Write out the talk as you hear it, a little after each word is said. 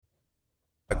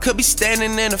could be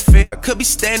standing in a field. I could be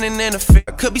standing in a field.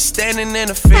 I could be standing in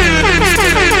a field.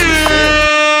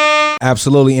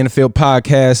 Absolutely, In the Field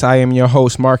Podcast. I am your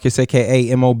host, Marcus,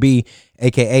 aka MOB,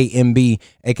 aka MB,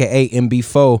 aka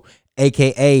MB4,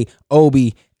 aka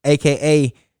Obi,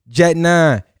 aka Jet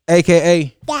 9,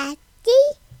 aka Daddy.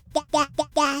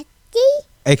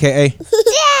 aka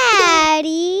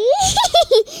Daddy.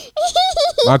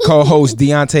 my co-host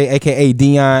Deontay, aka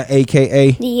Dion,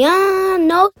 aka Deion,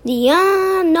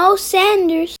 no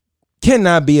Sanders.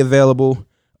 cannot be available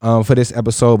for this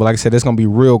episode, but like I said, it's gonna be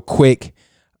real quick.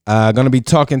 Gonna be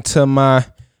talking to my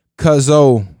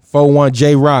cuzzo 41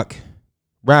 J Rock,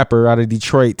 rapper out of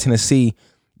Detroit, Tennessee.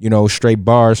 You know, straight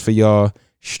bars for y'all,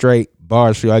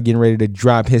 getting ready to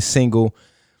drop his single.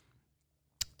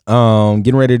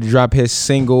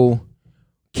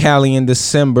 Cali in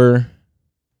December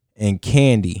and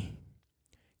Candy.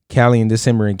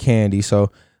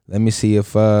 So let me see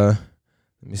if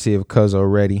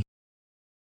cuzzo ready.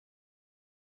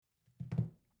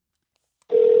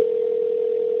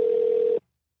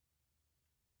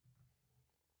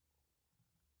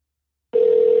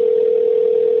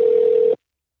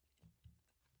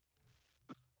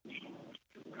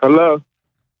 Hello.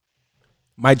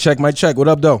 Mic check. What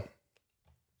up, though?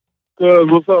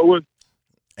 Good. What's up with?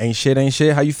 Ain't shit.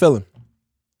 How you feeling?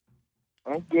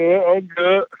 I'm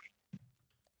good.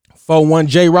 41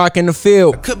 J Rock in the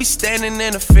field. I could be standing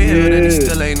in a field and it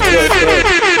still ain't no.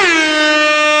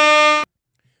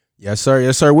 Yes,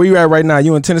 sir. Where you at right now?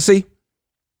 You in Tennessee?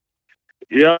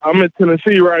 Yeah, I'm in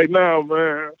Tennessee right now,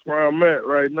 man. That's where I'm at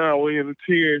right now. We in the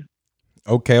tier.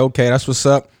 Okay. That's what's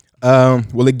up.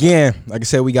 Well, again, like I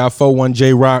said, we got 41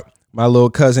 J Rock, my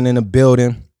little cousin in the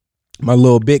building. My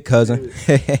little big cousin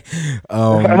in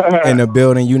the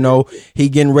building. You know, he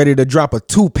getting ready to drop a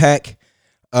 2-pack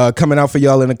coming out for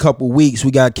y'all in a couple weeks.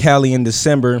 We got Cali in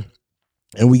December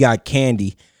and we got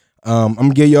Candy. I'm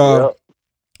gonna give y'all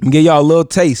a little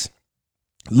taste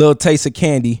of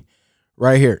Candy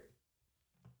right here.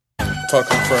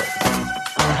 Talking front.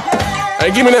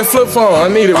 Hey, give me that flip phone. I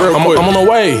need it real quick. I'm on the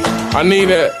way. I need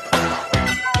that.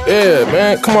 Yeah,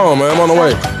 man. Come on, man. I'm on the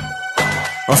way.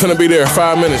 I'm finna be there in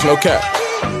 5 minutes, no cap.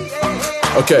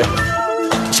 Okay.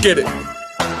 Let's get it.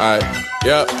 All right.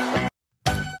 Yep.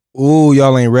 Ooh,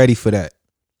 y'all ain't ready for that.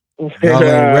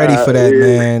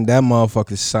 Man. That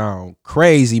motherfucker sound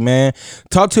crazy, man.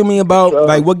 Talk to me about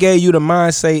like what gave you the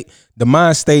mind state to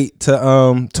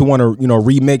want to,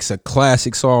 remix a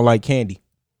classic song like Candy.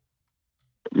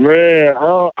 Man,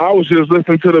 I was just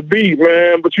listening to the beat,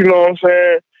 man. But you know what I'm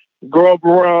saying? Grow up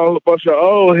around a bunch of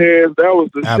old heads. That was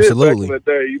the shit back in the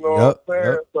day. You know what I'm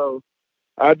saying? Yep. So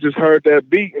I just heard that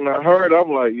beat and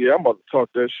I'm like, yeah, I'm about to talk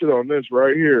that shit on this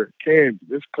right here. Candy,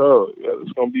 this cold. Yeah,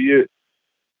 it's gonna be it.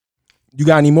 You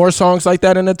got any more songs like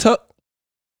that in the tuck?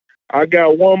 I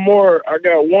got one more of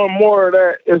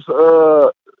that. It's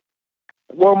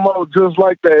one more just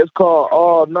like that. It's called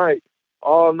All Night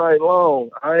Long.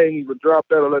 I ain't even dropped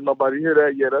that or let nobody hear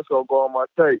that yet. That's gonna go on my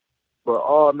tape. But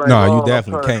All Night Long. No, you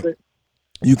definitely can't.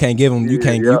 You can't give them. You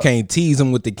can't tease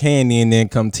them with the Candy and then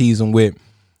come tease them with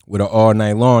an All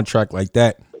Night Long track like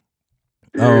that.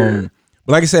 Yeah.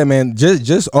 But like I said, man,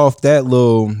 just off that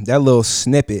little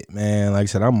snippet, man. Like I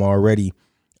said, I'm already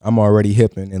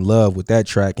hip and in love with that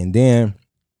track. And then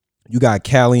you got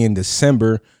Cali in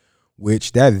December,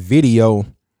 which that video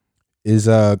is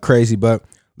crazy. But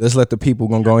let's let the people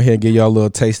go ahead and give y'all a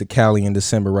little taste of Cali in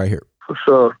December right here. For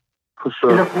sure.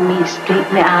 Look me straight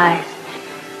in the eyes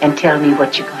and tell me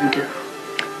what you're gonna do.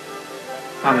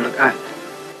 Mama, look, I'm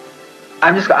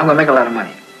gonna make a lot of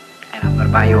money. And I'm gonna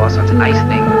buy you all sorts of nice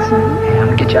things. And I'm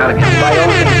gonna get you out of here. Buy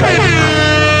all things right.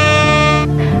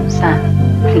 Son,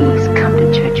 please come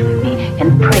to church with me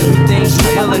and pray.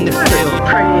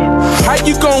 How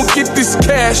you gonna get this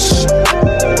cash?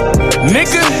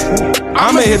 Nigga,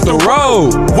 I'ma hit the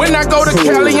road. When I go to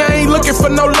Cali, I ain't looking for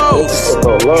no lows.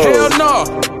 Hell no.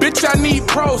 Bitch, I need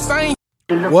pros. I ain't.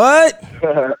 What?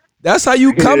 That's how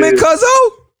you coming,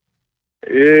 cuzzo?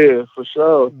 Yeah, for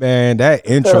sure. Man, that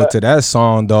intro to that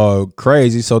song, dog,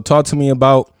 crazy. So talk to me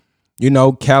about,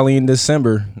 Cali in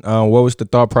December. What was the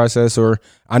thought process? Or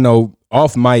I know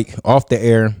off mic, off the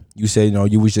air, you said,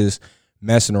 you was just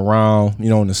messing around,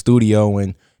 in the studio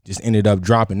and just ended up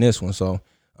dropping this one. So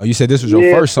you said this was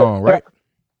your first song, right?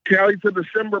 Cali to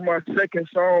December, my second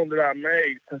song that I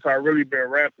made since I really been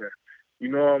rapping. You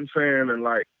know what I'm saying? And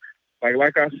like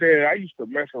I said, I used to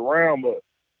mess around, but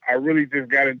I really just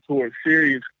got into it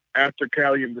serious after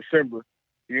Cali in December.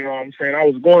 You know what I'm saying? I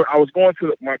was going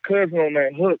to my cousin on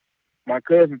that hook. My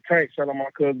cousin Tank, shout out my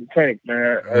cousin Tank,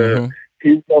 man.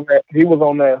 He was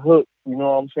on that hook, you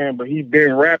know what I'm saying? But he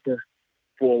been rapping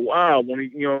for a while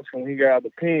when when he got out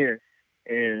the pen,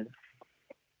 and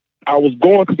I was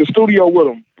going to the studio with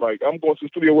him. Like, I'm going to the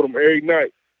studio with him every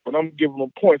night, but I'm giving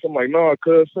him points. I'm like, no,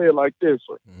 cuz, say it like this,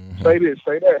 or say this,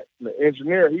 say that. And the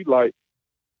engineer, he like,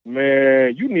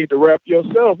 man, you need to rap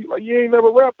yourself. He like, you ain't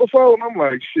never rapped before? And I'm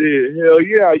like, shit, hell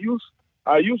yeah,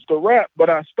 I used to rap, but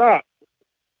I stopped.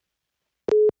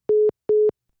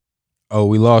 Oh,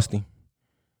 we lost him.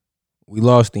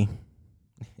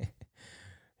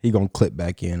 He gonna clip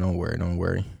back in. Don't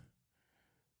worry.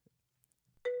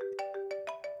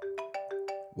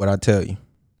 What I tell you?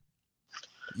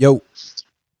 Yo.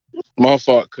 My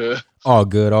fault, cuz. All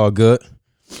good.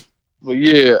 But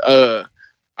yeah,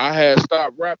 I had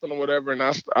stopped rapping or whatever, and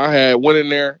I had went in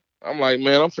there. I'm like,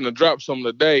 man, I'm finna drop something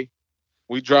today.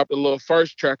 We dropped the little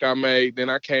first track I made. Then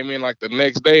I came in like the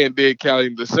next day and did Cali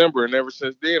in December. And ever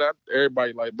since then,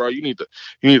 everybody like, bro, you need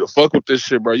to fuck with this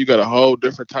shit, bro. You got a whole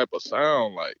different type of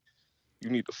sound. Like, you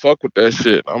need to fuck with that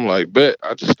shit. I'm like, bet.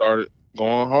 I just started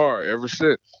going hard ever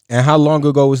since. And how long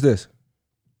ago was this?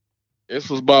 This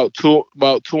was about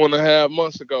 2.5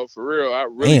 months ago, for real. I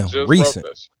really just recent.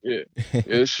 wrote that shit. Yeah,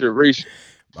 this shit recent.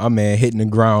 My man hitting the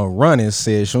ground running.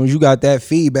 Said, as soon as you got that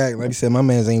feedback, like I said, my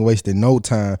man's ain't wasted no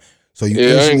time. So I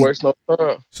ain't wasting no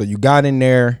time. So you got in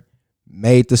there,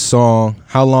 made the song.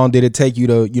 How long did it take you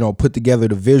to, put together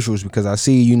the visuals? Because I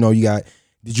see,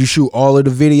 did you shoot all of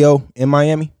the video in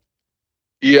Miami?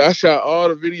 Yeah, I shot all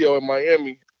the video in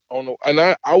Miami. And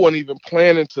I wasn't even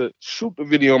planning to shoot the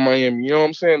video in Miami. You know what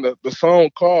I'm saying? The song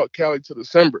called Cali to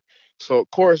December. So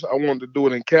of course I wanted to do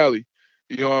it in Cali.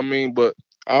 You know what I mean? But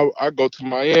I go to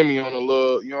Miami on a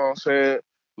little, you know what I'm saying,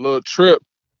 little trip.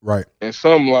 Right. And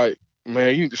some like,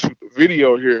 man, you need to shoot the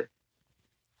video here.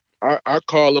 I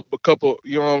call up a couple,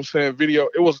 you know what I'm saying,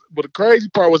 but the crazy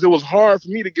part was it was hard for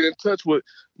me to get in touch with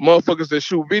motherfuckers that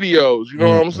shoot videos. You know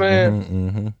what I'm saying?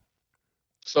 Mm-hmm.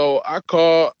 So I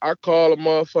call a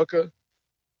motherfucker,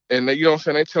 and they, you know what I'm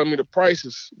saying, they tell me the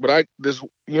prices. But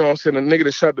you know what I'm saying, the nigga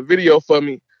that shot the video for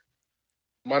me,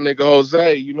 my nigga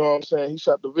Jose, you know what I'm saying, he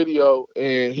shot the video,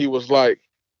 and he was like,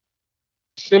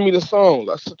 send me the songs.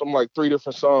 I sent him like 3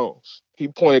 different songs. He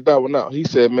pointed that one out. He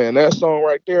said, man, that song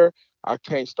right there, I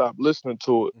can't stop listening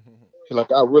to it. He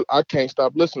like, I can't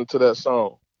stop listening to that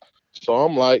song. So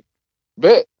I'm like,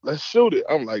 bet, let's shoot it.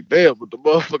 I'm like, damn, but the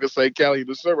motherfucker say Cali in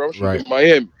December. I'm shooting in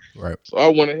Miami. Right. So I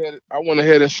went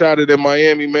ahead and shot it in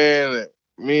Miami, man. And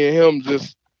me and him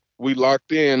we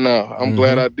locked in now. I'm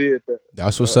glad I did that.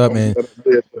 That's what's up, man.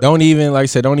 Don't even, like I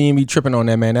said, don't even be tripping on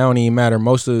that, man. That don't even matter.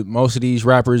 Most of these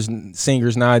rappers,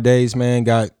 singers nowadays, man,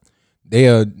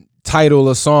 they'll title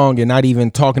a song and not even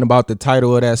talking about the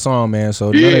title of that song, man.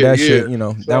 So none of that shit,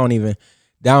 that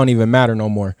don't even matter no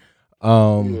more.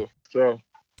 So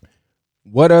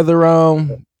what other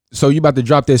so you about to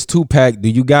drop this 2-pack? Do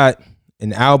you got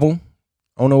an album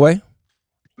on the way?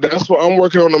 That's what I'm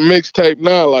working on, a mixtape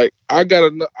now. Like,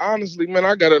 honestly, man,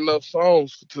 I got enough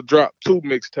songs to drop 2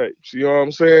 mixtapes. You know what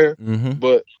I'm saying? Mm-hmm.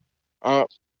 But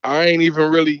I ain't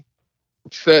even really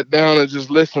sat down and just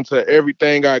listened to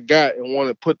everything I got and want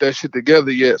to put that shit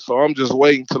together yet. So I'm just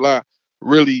waiting till I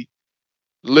really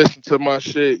listen to my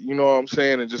shit, you know what I'm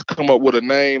saying, and just come up with a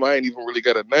name. I ain't even really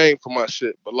got a name for my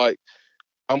shit, but like,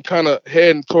 I'm kind of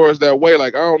heading towards that way.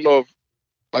 Like, I don't know if,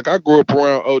 like, I grew up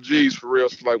around OGs for real.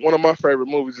 So, like, one of my favorite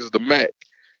movies is The Mac.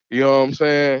 You know what I'm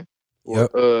saying?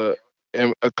 Yep.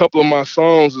 And a couple of my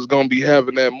songs is gonna be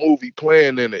having that movie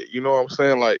playing in it. You know what I'm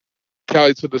saying? Like,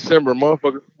 Cali to December,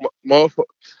 motherfuckers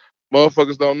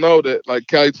don't know that, like,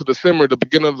 Cali to December, the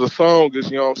beginning of the song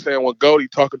is, you know what I'm saying, when Goldie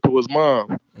talking to his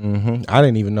mom. Mm-hmm. I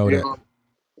didn't even know that.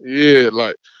 Yeah,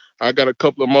 like, I got a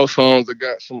couple of more songs that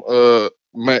got some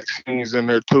Mac scenes in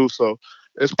there too, so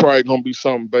it's probably gonna be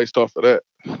something based off of that.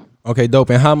 Okay, dope.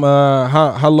 And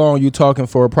how long you talking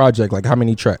for a project? Like, how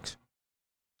many tracks?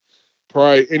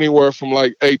 Probably anywhere from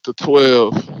like 8 to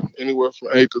 12. Anywhere from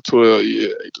 8 to 12, yeah,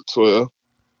 8 to 12.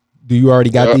 Do you already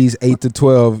got these 8 to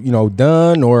 12,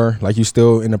 done, or like you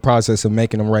still in the process of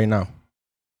making them right now?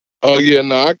 Oh yeah,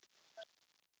 no,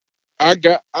 I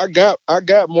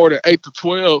got more than 8 to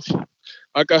 12.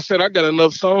 Like I said, I got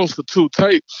enough songs for 2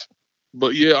 tapes.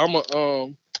 But yeah, I'm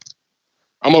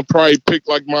gonna probably pick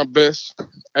like my best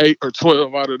 8 or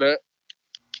 12 out of that.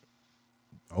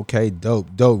 Okay, dope.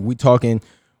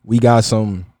 We got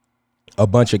a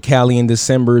bunch of Cali in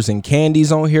Decembers and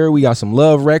Candies on here. We got some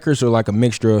love records, or like a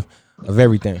mixture of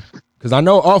everything. Because I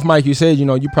know off mic you said, you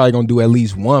probably gonna do at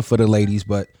least one for the ladies,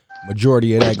 but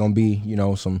majority of that gonna be,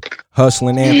 some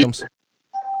hustling anthems.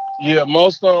 Yeah,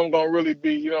 most of them gonna really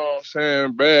be, you know what I'm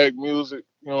saying, bag music,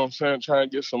 you know what I'm saying, trying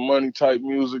to get some money type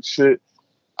music shit.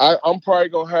 I'm probably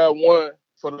gonna have one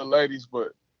for the ladies,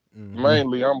 but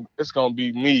mainly it's gonna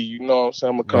be me. You know what I'm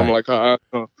saying? I'm gonna come Right. like how I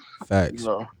come. Facts. You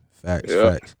know. Facts.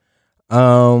 Yeah. Facts.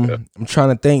 I'm trying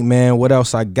to think, man, what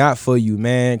else I got for you,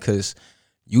 man, because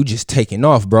you just taking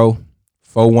off, bro.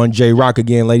 41 J Rock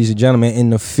again, ladies and gentlemen, in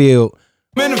the field.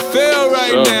 I'm in the field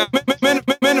right now. I'm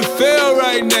in the field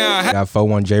right now. Got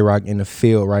 41 J Rock in the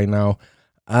field right now.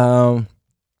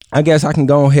 I guess I can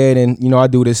go ahead and, I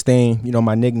do this thing.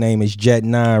 My nickname is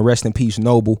Jet9. Rest in peace,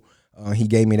 Noble. He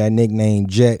gave me that nickname,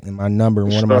 Jet, and my number,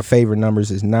 one of my favorite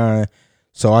numbers is 9.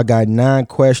 So I got 9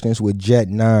 questions with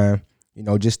Jet9,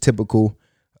 just typical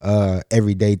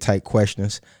everyday type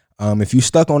questions. If you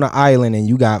stuck on an island and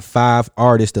you got 5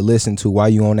 artists to listen to while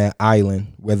you on that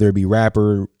island, whether it be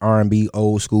rapper, R&B,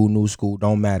 old school, new school,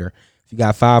 don't matter. If you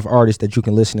got 5 artists that you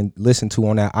can listen to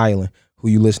on that island, who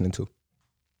you listening to?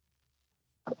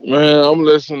 Man, I'm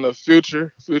listening to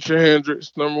Future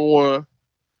Hendrix, number 1.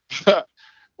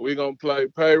 We gonna play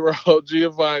Payroll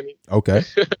Giovanni. Okay.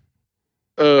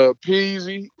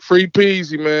 Peasy, Free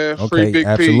Peasy, man. Okay, Free Big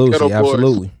absolutely, P,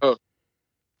 absolutely.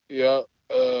 Yeah.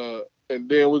 And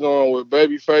then we're going with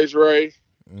Babyface Ray,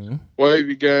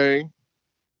 Wavy Gang,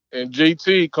 and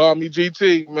GT. Call me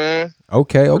GT, man.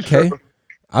 Okay.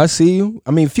 I see you.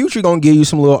 I mean, Future gonna give you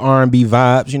some little R&B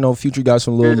vibes. Future got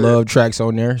some little love tracks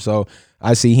on there. So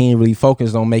I see he ain't really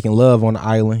focused on making love on the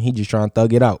island. He just trying to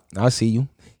thug it out. I see you.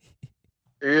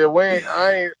 Yeah,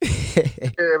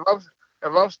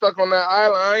 if I'm stuck on that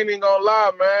island, I ain't even gonna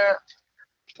lie, man.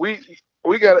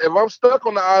 We got. If I'm stuck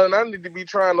on the island, I need to be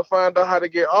trying to find out how to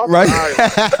get off the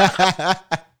island.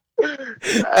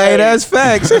 Hey, that's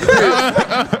facts.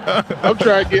 I'm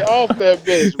trying to get off that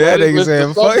bitch. That man. nigga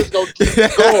saying fuck. Gonna keep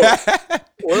going.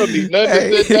 We don't need nothing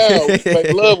to sit down. We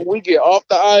make love when we get off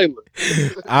the island.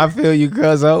 I feel you,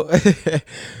 cuzzo.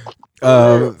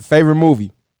 Favorite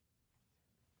movie?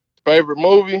 Favorite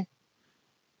movie?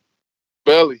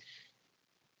 Belly.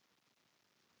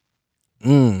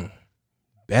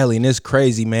 Belly, and it's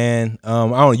crazy, man. I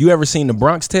don't know. You ever seen The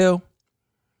Bronx Tale?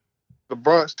 The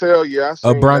Bronx Tale, yeah. I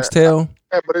seen Bronx that. Tale?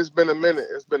 Yeah, but it's been a minute.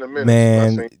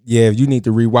 Man, yeah, you need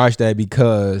to rewatch that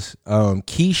because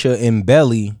Keisha in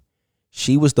Belly,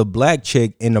 she was the black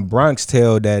chick in The Bronx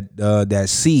Tale that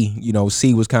C,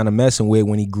 C was kind of messing with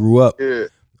when he grew up. Yeah.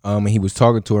 And he was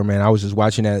talking to her, man. I was just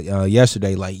watching that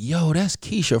yesterday, like, yo, that's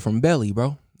Keisha from Belly,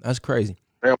 bro. That's crazy.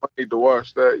 Damn, I need to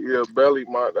watch that. Yeah, Belly,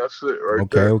 that's it right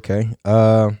there. Okay.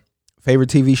 Favorite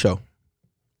TV show?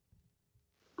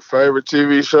 Favorite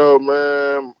TV show,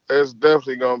 man, it's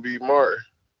definitely gonna be Martin.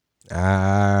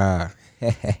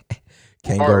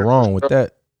 Can't go wrong with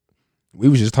that. We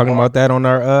was just talking about that on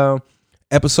our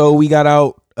episode we got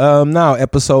out now,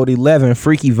 episode 11,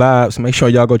 Freaky Vibes. Make sure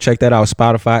y'all go check that out.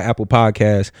 Spotify, Apple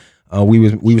Podcasts.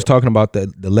 We was talking about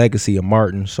the legacy of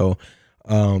Martin. So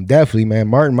definitely, man,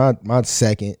 Martin, my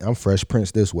second. I'm Fresh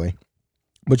Prince this way,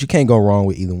 but you can't go wrong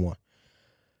with either one.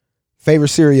 Favorite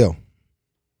cereal?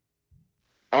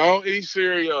 I don't eat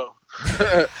cereal.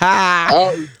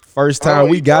 First time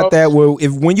we got that. Well,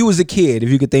 when you was a kid, if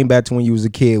you could think back to when you was a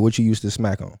kid, what you used to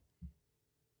smack on?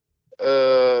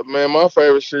 Man, my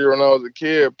favorite cereal when I was a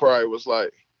kid probably was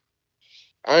like,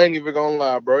 I ain't even gonna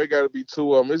lie, bro. It got to be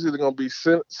 2 of them. It's either gonna be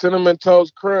Cinnamon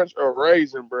Toast Crunch or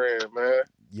Raisin Bran, man.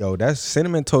 Yo, that's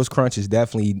Cinnamon Toast Crunch is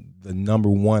definitely the number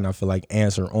 1. I feel like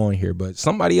answer on here, but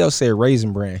somebody else said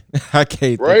Raisin Bran. I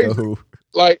can't think of who.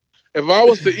 Like, if I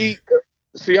was to eat,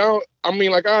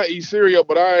 I eat cereal,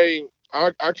 but I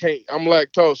can't. I'm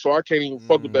lactose, so I can't even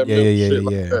fuck with that milk shit.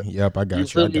 Like that. Yep, I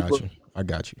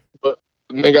got you. But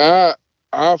nigga,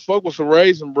 I fuck with some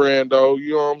Raisin Bran though.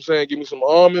 You know what I'm saying? Give me some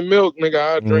almond milk,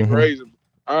 nigga. I drink raisin.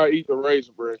 I eat the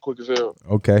Raisin Bran quick as hell.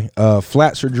 Okay.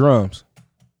 Flats or drums?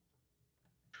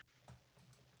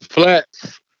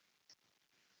 Flats.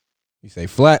 You say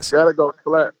flats? Gotta go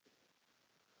flat.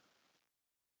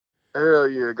 Hell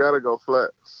yeah, gotta go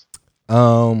flats.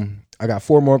 I got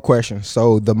 4 more questions.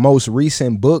 So the most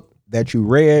recent book that you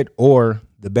read or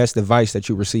the best advice that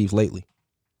you received lately?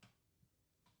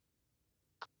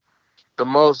 The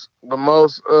most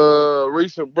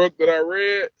recent book that I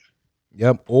read.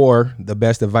 Yep. Or the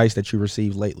best advice that you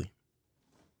received lately.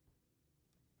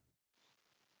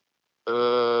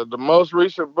 The most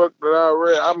recent book that I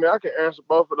read. I mean, I can answer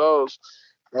both of those.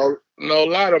 No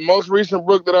lie. The most recent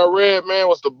book that I read, man,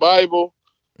 was the Bible.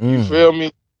 You feel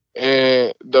me?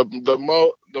 And the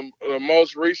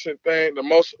most recent thing,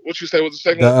 what you say was the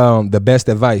second one? The best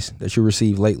advice that you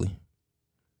received lately.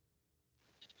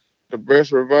 The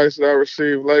best advice that I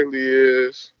received lately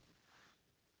is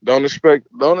don't expect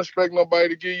nobody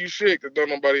to give you shit because don't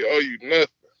nobody owe you nothing.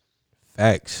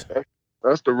 Facts.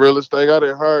 That's the realest thing I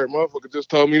done heard. Motherfucker just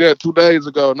told me that 2 days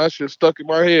ago, and that shit stuck in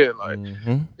my head. Like,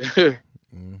 for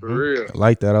real. I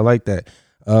like that. I like that.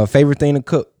 Favorite thing to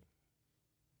cook?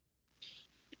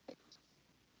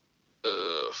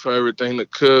 Favorite thing to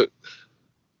cook?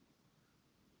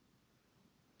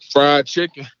 Fried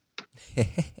chicken.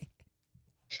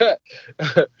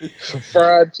 Some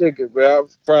fried chicken, man. I'll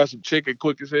fry some chicken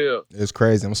quick as hell. It's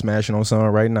crazy. I'm smashing on something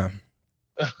right now.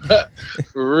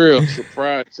 For real, some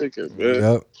fried chicken, man.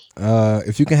 Yep.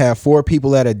 If you can have 4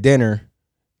 people at a dinner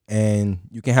and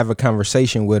you can have a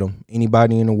conversation with them,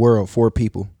 anybody in the world, 4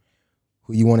 people,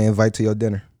 who you want to invite to your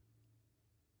dinner?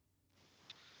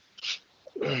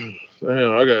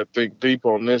 Damn, I gotta think deep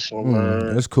on this one,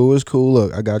 man. It's cool. It's cool.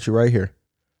 Look, I got you right here.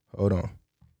 Hold on.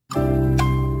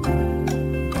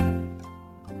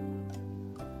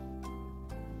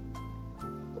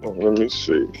 Let me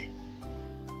see.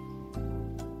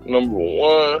 Number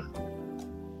 1,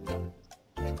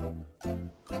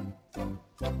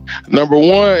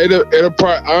 it'll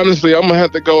probably, honestly, I'm gonna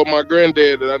have to go with my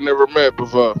granddad that I never met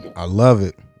before. I love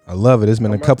it. There's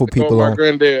been a couple people my on.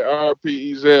 Granddad,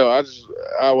 R.P. Ezel.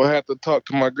 I will have to talk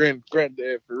to my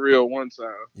granddad for real one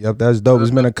time. Yep, that's dope.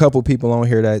 There's been a couple people on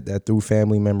here that threw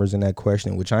family members in that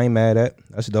question, which I ain't mad at.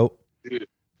 That's dope.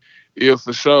 Yeah,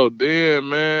 for sure. Then,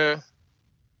 man,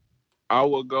 I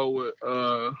would go with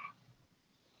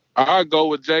I'll go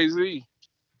with Jay-Z.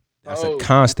 That's a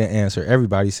constant answer.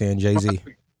 Everybody's saying Jay-Z.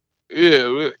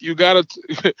 Yeah, you gotta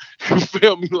you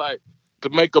feel me, like, to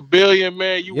make $1 billion,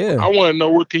 man. I want to know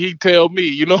what can he tell me.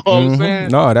 You know what I'm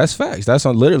saying? No, that's facts. That's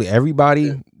on literally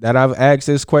everybody that I've asked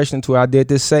this question to. I did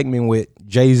this segment with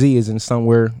Jay-Z is in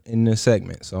somewhere in this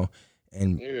segment. So,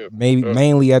 and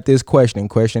mainly at this question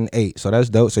 8. So that's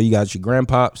dope. So you got your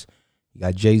grandpops, you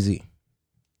got Jay-Z.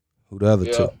 Who the other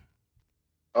 2?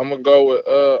 I'm gonna go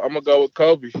with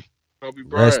Kobe. Kobe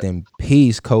Bryant. Rest in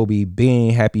peace, Kobe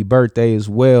Bean. Happy birthday as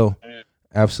well. Yeah.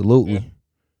 Absolutely. Yeah.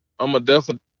 I'm a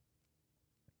definitely.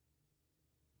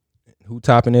 Who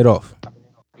topping it off?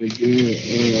 I got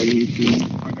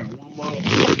one more.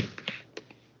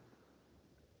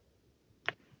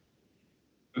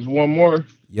 There's one more.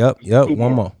 Yep.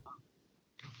 One more.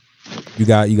 You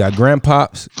got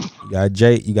grandpops. You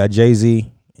got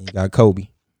Jay-Z, and you got Kobe.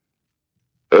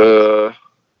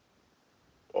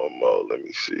 One more. Let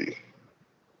me see.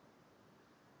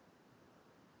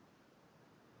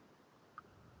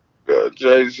 Got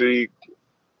Jay-Z,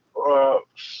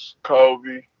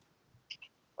 Kobe.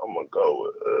 I'm gonna go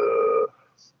with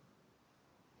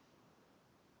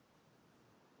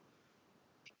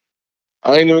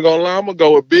I ain't even gonna lie, I'm gonna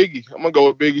go with Biggie. I'm gonna go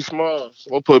with Biggie Smalls.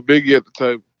 I'm gonna put Biggie at the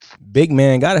table. Big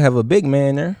man, gotta have a big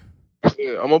man there.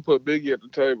 Yeah, I'm gonna put Biggie at the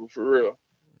table for real.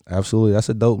 Absolutely. That's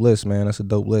a dope list, man. That's a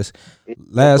dope list.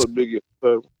 Last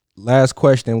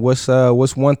question. What's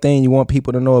one thing you want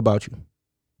people to know about you?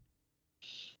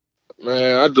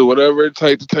 Man, I do whatever it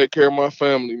takes to take care of my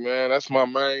family, man. That's my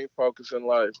main focus in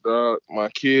life, dog. My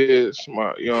kids, you know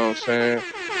what I'm saying?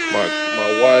 My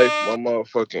wife,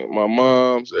 my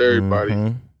moms,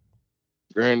 everybody.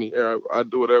 Granny, I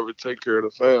do whatever to take care of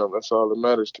the family. That's all that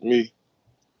matters to me.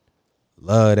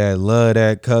 Love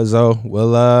that, cuzzo.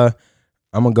 Well,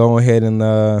 I'm gonna go ahead and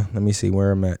let me see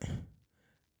where I'm at.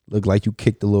 Look like you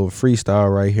kicked a little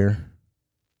freestyle right here.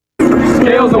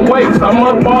 Scales and weights, I'm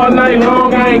up all night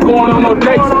long, I ain't going on no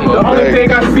dates. The only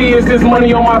thing I see is this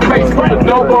money on my face. The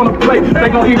dope on the plate, they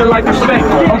gon' eat it like a steak.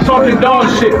 I'm talking dog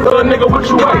shit, little nigga, what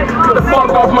you wait? Get the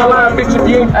fuck off my line, bitch, if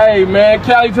you ain't. Hey, man,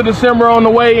 Cali to December on the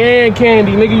way, and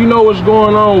Candy. Nigga, you know what's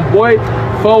going on, boy.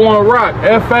 41 Rock,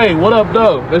 FA, what up,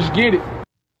 though? Let's get it.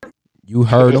 You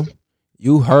heard him.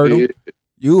 You heard him.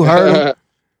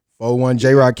 41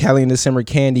 J Rock, Cali, and December,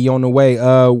 Candy on the way.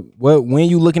 When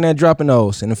you looking at dropping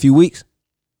those? In a few weeks?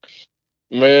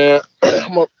 Man,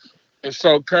 it's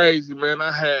so crazy, man.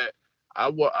 I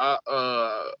went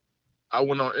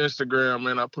on Instagram,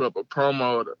 man. I put up a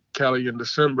promo to Cali in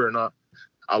December, and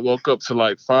I woke up to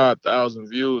like 5,000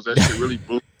 views. That shit really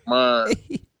blew my mind.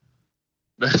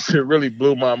 That shit really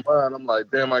blew my mind. I'm like,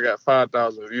 damn, I got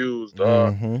 5,000 views,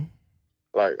 dog.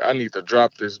 Like, I need to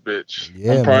drop this bitch.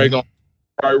 Yeah, I'm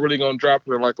probably really gonna drop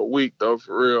it in like a week, though,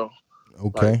 for real.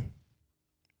 Okay. Like,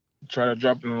 try to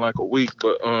drop it in like a week,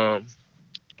 but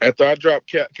after I drop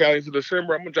Cali to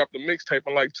December, I'm gonna drop the mixtape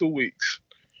in like 2 weeks.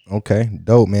 Okay,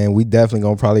 dope, man. We definitely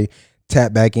gonna probably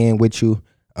tap back in with you,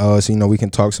 so we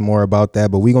can talk some more about that.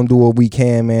 But we gonna do what we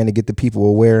can, man, to get the people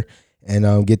aware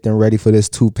and get them ready for this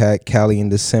 2-pack, Cali in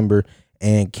December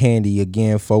and Candy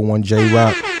again. 41 J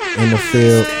Rock in the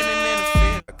field.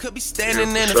 Could be standing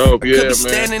in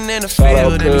the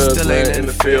field and still ain't in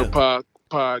the field.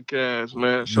 Podcast,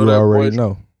 man. You already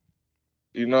know.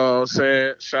 You know what I'm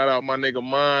saying? Shout out my nigga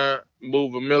Mine,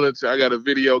 Moving Military. I got a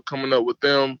video coming up with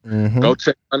them. Go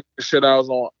check my shit out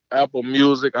on Apple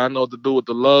Music. I know what to do with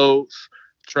the loads.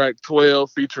 Track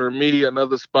 12 featuring me,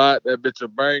 Another Spot. That bitch a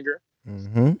banger.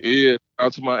 Yeah,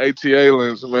 out to my ATA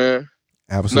lens, man.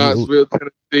 Absolutely. Knoxville,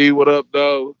 Tennessee. What up,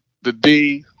 though? The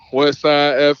D,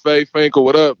 Westside, FA, Finkel.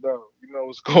 What up, though? You know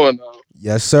what's going on.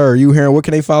 Yes, sir. You hearing? Where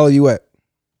can they follow you at?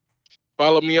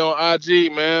 Follow me on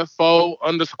IG, man.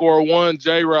 _1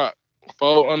 J-Rock.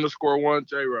 _1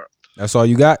 J-Rock. That's all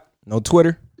you got? No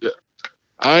Twitter? Yeah.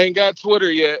 I ain't got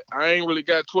Twitter yet. I ain't really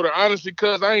got Twitter, honestly,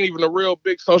 because I ain't even a real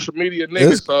big social media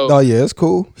nigga. Oh, yeah, it's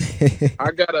cool.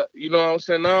 I gotta, you know what I'm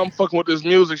saying? Now I'm fucking with this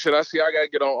music shit. I gotta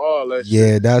get on all that shit.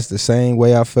 Yeah, that's the same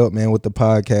way I felt, man, with the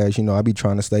podcast. You know, I be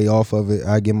trying to stay off of it.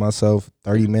 I give myself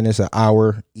 30 minutes, an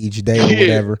hour each day or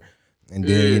whatever. And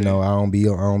then, you know, I don't be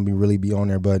really on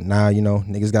there. But now, you know,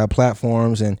 niggas got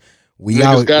platforms and we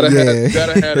niggas out. Gotta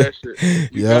have that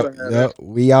shit. Yep.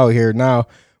 We out here now.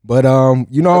 But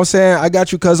you know what I'm saying? I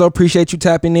got you, cuzzo. Appreciate you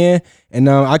tapping in. And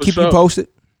I'll keep you posted.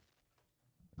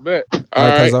 Bet. All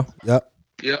right, cuzzo. Yep.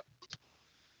 Yep.